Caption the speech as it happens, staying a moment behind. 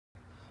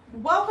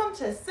Welcome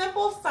to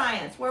Simple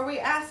Science, where we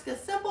ask a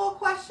simple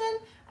question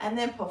and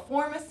then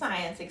perform a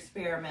science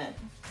experiment.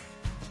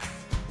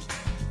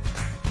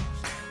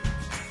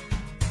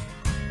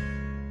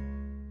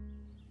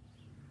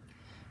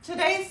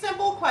 Today's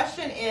simple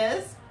question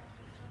is,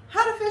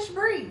 how do fish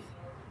breathe?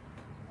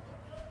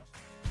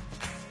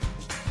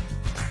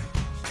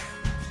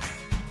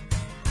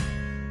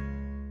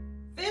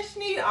 Fish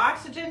need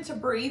oxygen to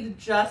breathe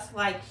just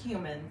like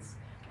humans.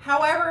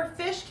 However,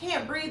 fish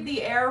can't breathe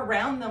the air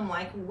around them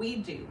like we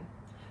do.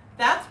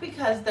 That's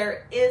because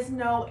there is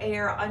no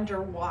air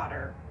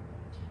underwater.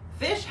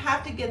 Fish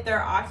have to get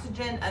their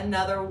oxygen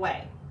another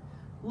way.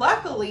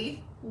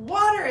 Luckily,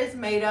 water is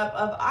made up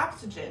of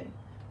oxygen.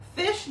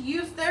 Fish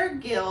use their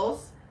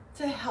gills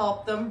to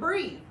help them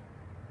breathe.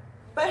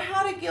 But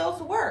how do gills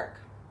work?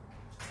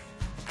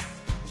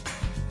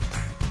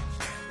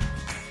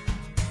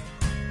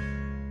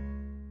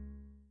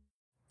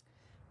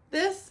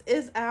 This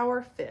is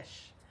our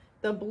fish.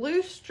 The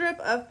blue strip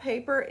of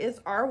paper is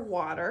our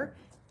water,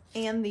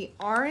 and the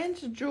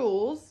orange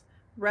jewels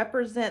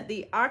represent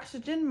the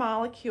oxygen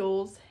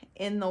molecules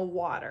in the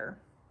water.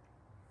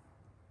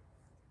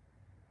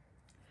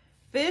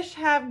 Fish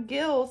have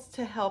gills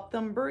to help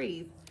them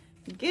breathe.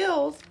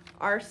 Gills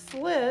are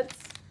slits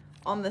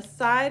on the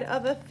side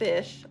of a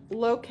fish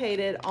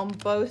located on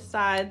both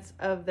sides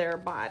of their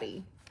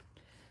body.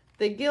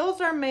 The gills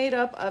are made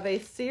up of a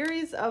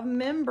series of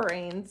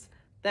membranes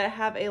that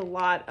have a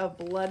lot of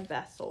blood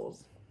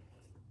vessels.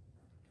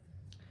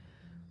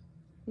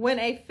 When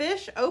a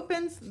fish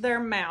opens their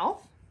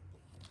mouth,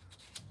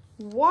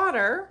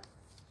 water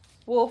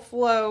will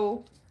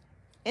flow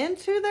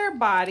into their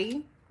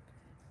body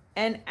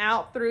and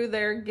out through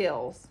their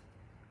gills.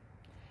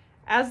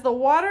 As the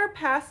water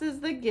passes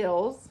the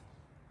gills,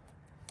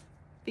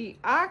 the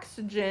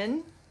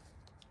oxygen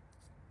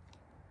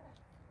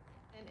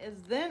is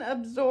then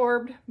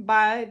absorbed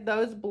by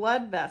those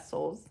blood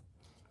vessels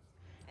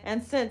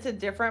and sent to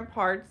different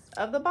parts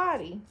of the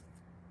body.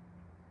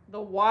 The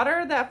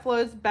water that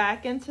flows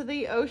back into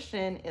the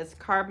ocean is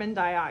carbon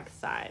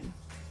dioxide.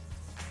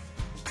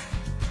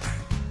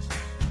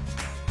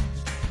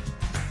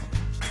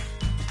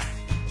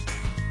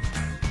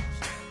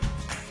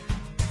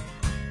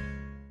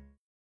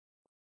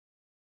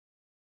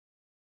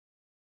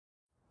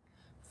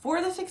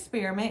 For this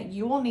experiment,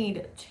 you will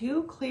need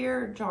 2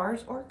 clear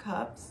jars or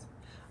cups,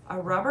 a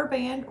rubber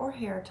band or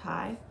hair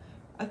tie,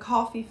 a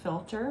coffee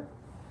filter,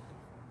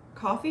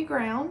 coffee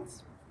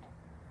grounds,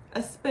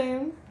 a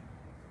spoon,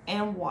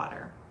 and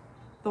water.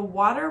 The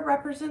water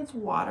represents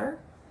water.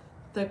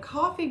 The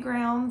coffee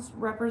grounds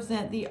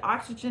represent the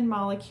oxygen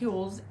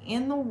molecules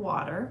in the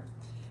water,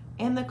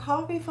 and the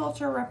coffee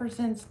filter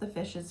represents the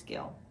fish's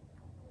gill.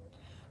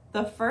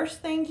 The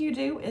first thing you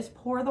do is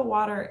pour the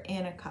water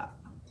in a cup.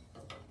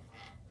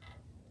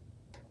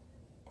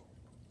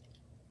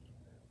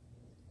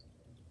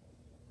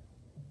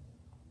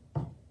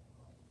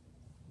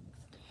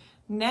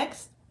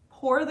 Next,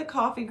 pour the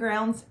coffee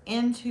grounds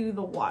into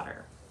the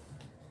water.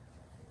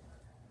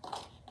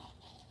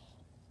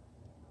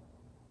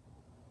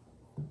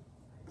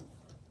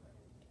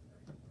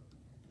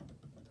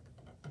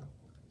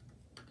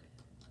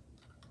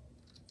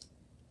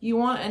 You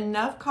want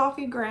enough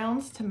coffee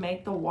grounds to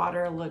make the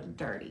water look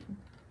dirty.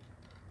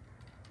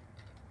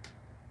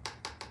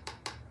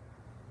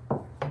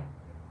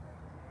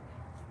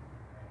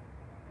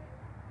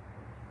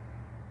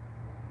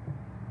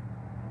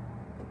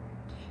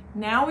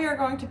 Now we are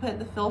going to put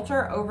the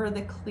filter over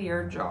the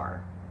clear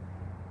jar.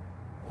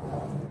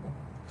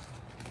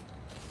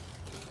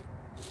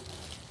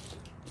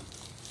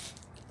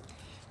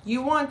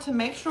 You want to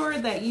make sure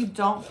that you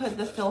don't put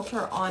the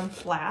filter on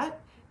flat.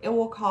 It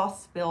will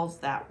cause spills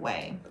that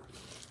way.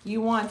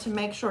 You want to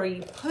make sure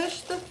you push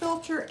the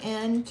filter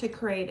in to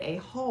create a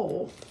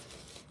hole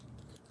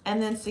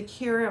and then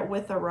secure it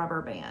with a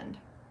rubber band.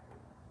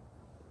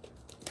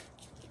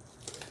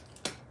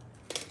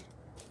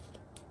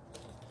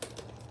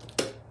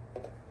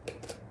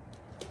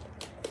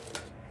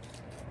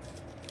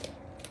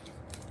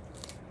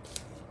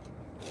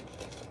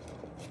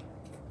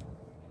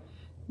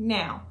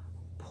 Now,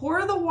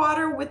 pour the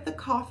water with the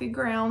coffee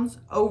grounds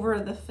over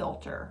the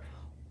filter.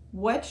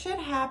 What should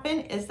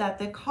happen is that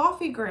the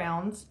coffee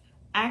grounds,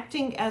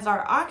 acting as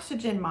our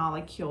oxygen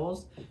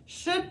molecules,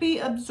 should be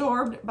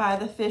absorbed by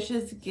the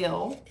fish's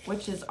gill,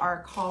 which is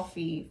our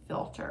coffee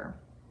filter.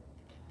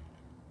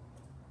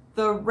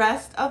 The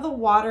rest of the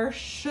water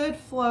should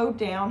flow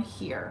down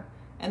here,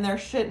 and there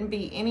shouldn't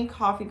be any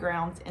coffee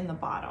grounds in the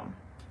bottom.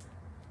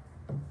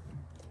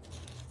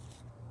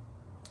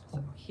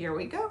 So here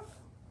we go.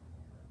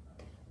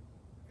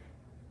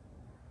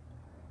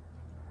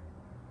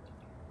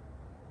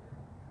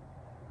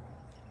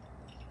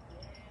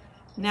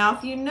 Now,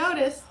 if you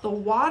notice, the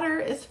water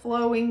is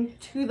flowing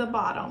to the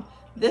bottom.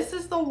 This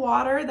is the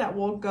water that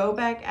will go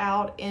back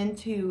out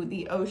into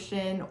the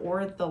ocean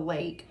or the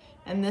lake,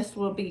 and this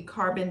will be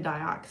carbon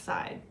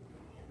dioxide.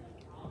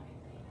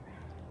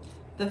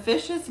 The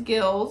fish's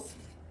gills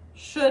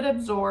should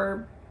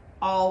absorb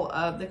all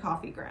of the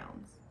coffee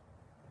grounds.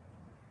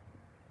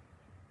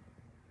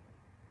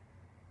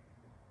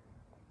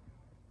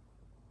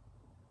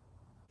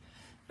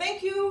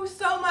 Thank you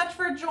so much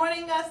for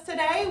joining us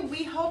today.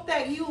 We hope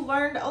that you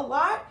learned a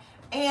lot.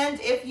 And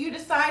if you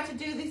decide to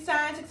do the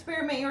science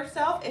experiment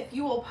yourself, if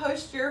you will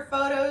post your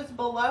photos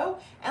below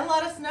and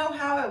let us know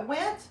how it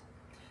went.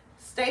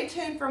 Stay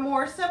tuned for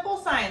more simple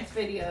science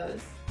videos.